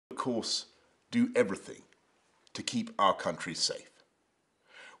course, do everything to keep our country safe.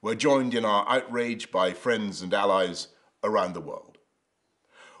 We're joined in our outrage by friends and allies around the world.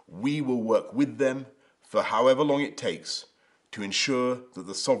 We will work with them for however long it takes to ensure that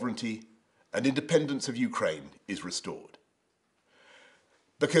the sovereignty and independence of Ukraine is restored.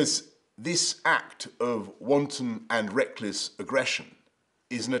 Because this act of wanton and reckless aggression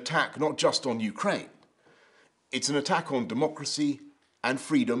is an attack not just on Ukraine, it's an attack on democracy and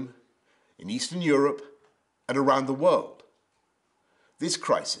freedom in Eastern Europe and around the world. This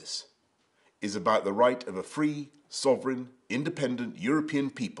crisis is about the right of a free, sovereign, independent European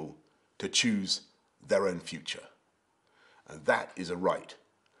people to choose their own future. And that is a right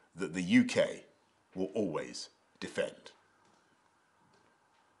that the UK will always defend.